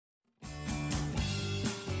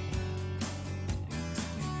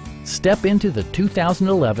Step into the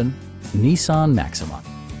 2011 Nissan Maxima.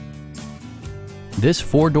 This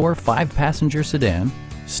four-door, five-passenger sedan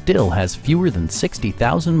still has fewer than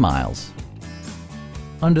 60,000 miles.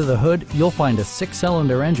 Under the hood, you'll find a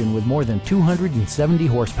six-cylinder engine with more than 270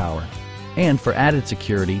 horsepower. And for added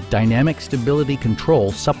security, dynamic stability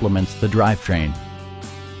control supplements the drivetrain.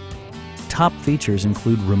 Top features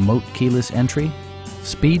include remote keyless entry,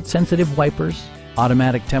 speed-sensitive wipers,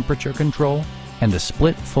 automatic temperature control, and a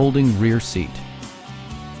split folding rear seat.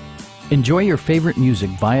 Enjoy your favorite music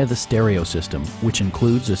via the stereo system, which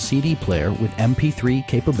includes a CD player with MP3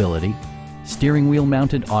 capability, steering wheel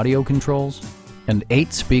mounted audio controls, and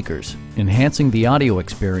 8 speakers, enhancing the audio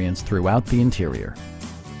experience throughout the interior.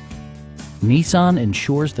 Nissan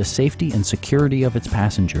ensures the safety and security of its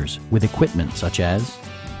passengers with equipment such as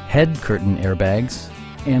head curtain airbags,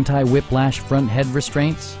 anti-whiplash front head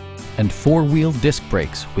restraints, and four-wheel disc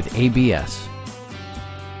brakes with ABS.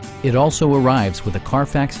 It also arrives with a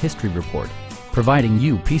Carfax history report, providing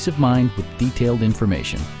you peace of mind with detailed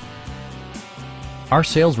information. Our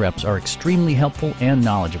sales reps are extremely helpful and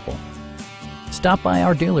knowledgeable. Stop by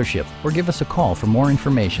our dealership or give us a call for more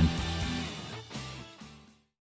information.